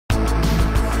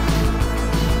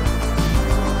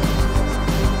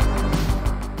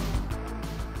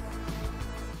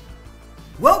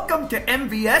Welcome to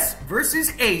MVS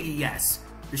versus AES,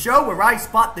 the show where I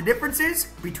spot the differences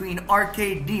between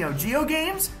arcade Neo-Geo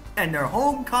games and their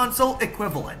home console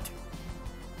equivalent.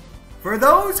 For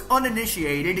those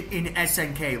uninitiated in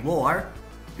SNK lore,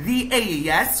 the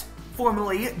AES,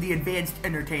 formerly the Advanced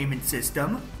Entertainment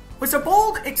System, was a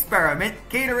bold experiment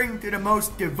catering to the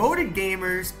most devoted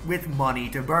gamers with money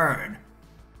to burn.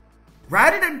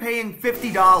 Rather than paying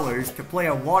 $50 to play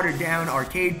a watered-down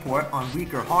arcade port on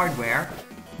weaker hardware,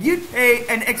 you'd pay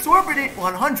an exorbitant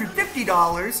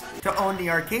 $150 to own the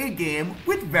arcade game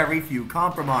with very few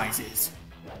compromises.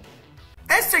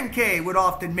 SNK would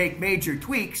often make major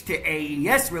tweaks to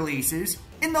AES releases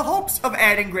in the hopes of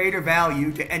adding greater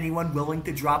value to anyone willing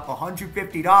to drop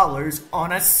 $150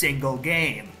 on a single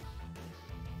game.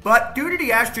 But due to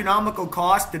the astronomical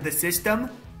cost of the system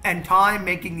and time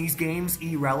making these games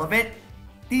irrelevant,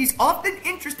 these often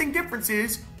interesting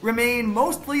differences remain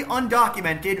mostly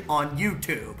undocumented on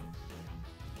YouTube.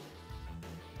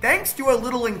 Thanks to a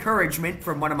little encouragement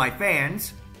from one of my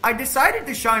fans, I decided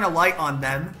to shine a light on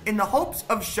them in the hopes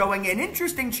of showing an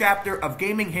interesting chapter of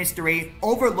gaming history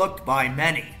overlooked by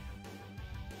many.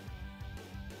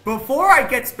 Before I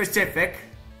get specific,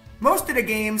 most of the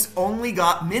games only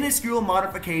got minuscule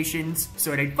modifications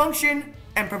so they'd function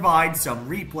and provide some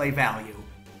replay value.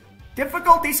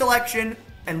 Difficulty selection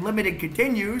and limited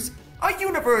continues are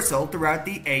universal throughout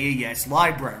the AES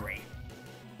library.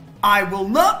 I will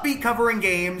not be covering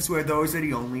games where those are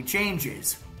the only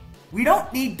changes. We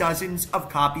don't need dozens of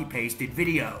copy-pasted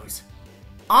videos.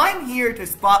 I'm here to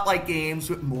spotlight games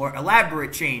with more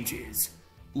elaborate changes,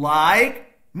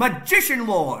 like Magician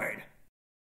Lord,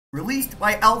 released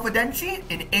by Alpha Denshi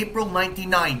in April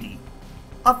 1990.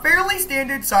 A fairly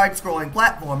standard side-scrolling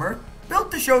platformer built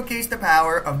to showcase the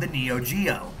power of the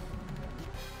Neo-Geo.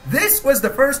 This was the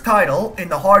first title in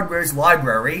the hardware's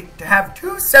library to have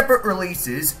two separate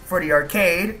releases for the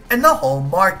arcade and the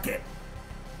home market.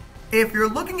 If you're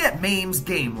looking at MAME's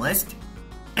game list,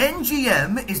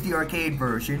 NGM is the arcade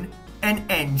version and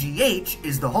NGH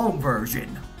is the home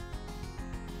version.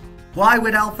 Why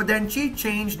would Alpha Denshi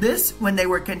change this when they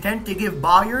were content to give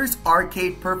buyers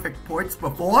arcade-perfect ports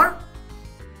before?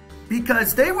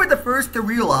 Because they were the first to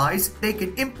realize they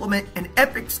could implement an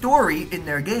epic story in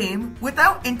their game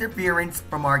without interference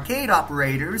from arcade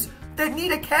operators that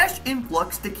need a cash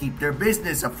influx to keep their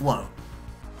business afloat.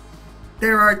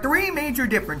 There are three major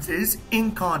differences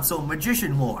in console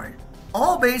Magician Lord,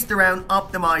 all based around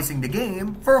optimizing the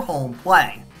game for home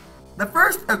play. The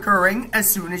first occurring as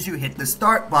soon as you hit the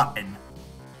start button.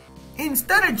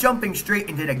 Instead of jumping straight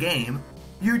into the game,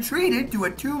 you're treated to a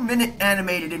 2-minute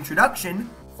animated introduction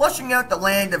flushing out the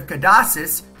land of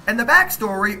Cadassus and the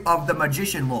backstory of the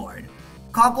Magician Lord,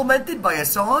 complemented by a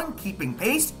song keeping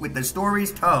pace with the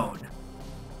story's tone.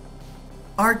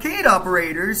 Arcade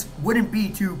operators wouldn't be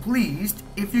too pleased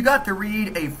if you got to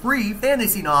read a free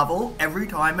fantasy novel every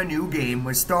time a new game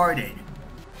was started.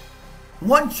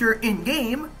 Once you're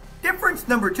in-game, difference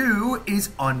number 2 is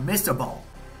unmissable: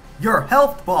 your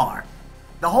health bar.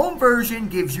 The home version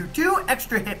gives you 2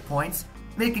 extra hit points,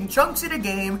 making chunks of the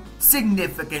game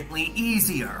significantly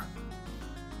easier.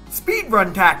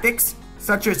 Speedrun tactics,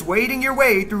 such as wading your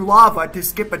way through lava to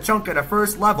skip a chunk of the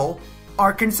first level,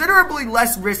 are considerably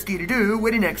less risky to do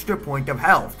with an extra point of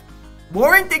health,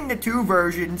 warranting the 2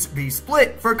 versions be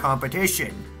split for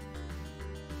competition.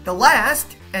 The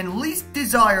last and least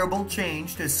desirable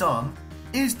change to some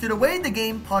is to the way the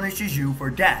game punishes you for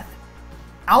death.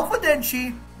 Alpha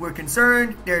Denshi were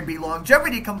concerned there'd be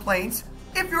longevity complaints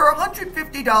if your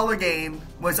 $150 game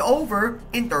was over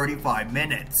in 35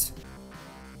 minutes.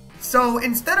 So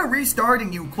instead of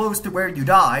restarting you close to where you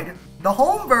died, the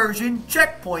home version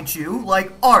checkpoints you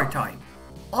like R-Type,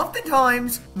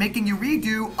 oftentimes making you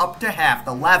redo up to half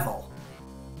the level.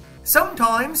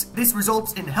 Sometimes this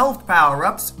results in health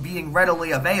power-ups being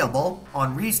readily available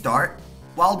on restart,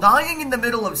 while dying in the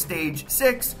middle of stage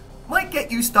 6 might get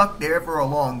you stuck there for a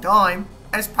long time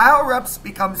as power-ups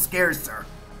become scarcer.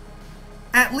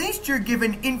 At least you're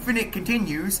given infinite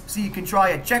continues so you can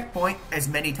try a checkpoint as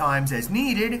many times as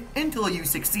needed until you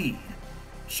succeed.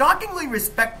 Shockingly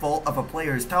respectful of a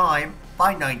player's time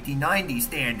by 1990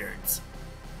 standards.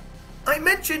 I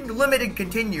mentioned limited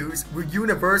continues were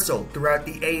universal throughout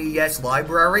the AES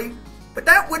library, but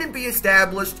that wouldn't be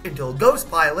established until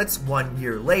Ghost Pilots 1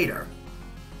 year later.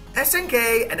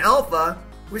 SNK and Alpha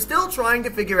were still trying to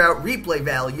figure out replay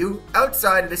value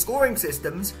outside of the scoring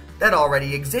systems that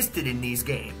already existed in these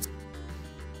games.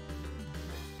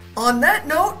 On that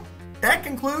note, that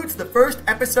concludes the first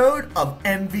episode of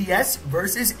MVS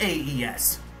versus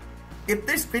AES. If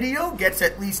this video gets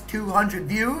at least 200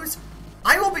 views,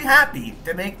 I will be happy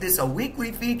to make this a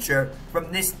weekly feature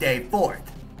from this day forth.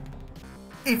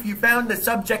 If you found the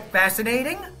subject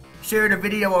fascinating, share the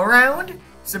video around,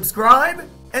 subscribe,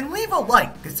 and leave a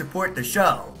like to support the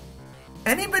show.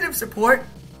 Any bit of support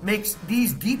makes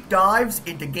these deep dives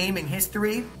into gaming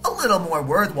history a little more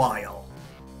worthwhile.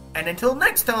 And until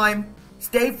next time,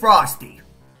 stay frosty.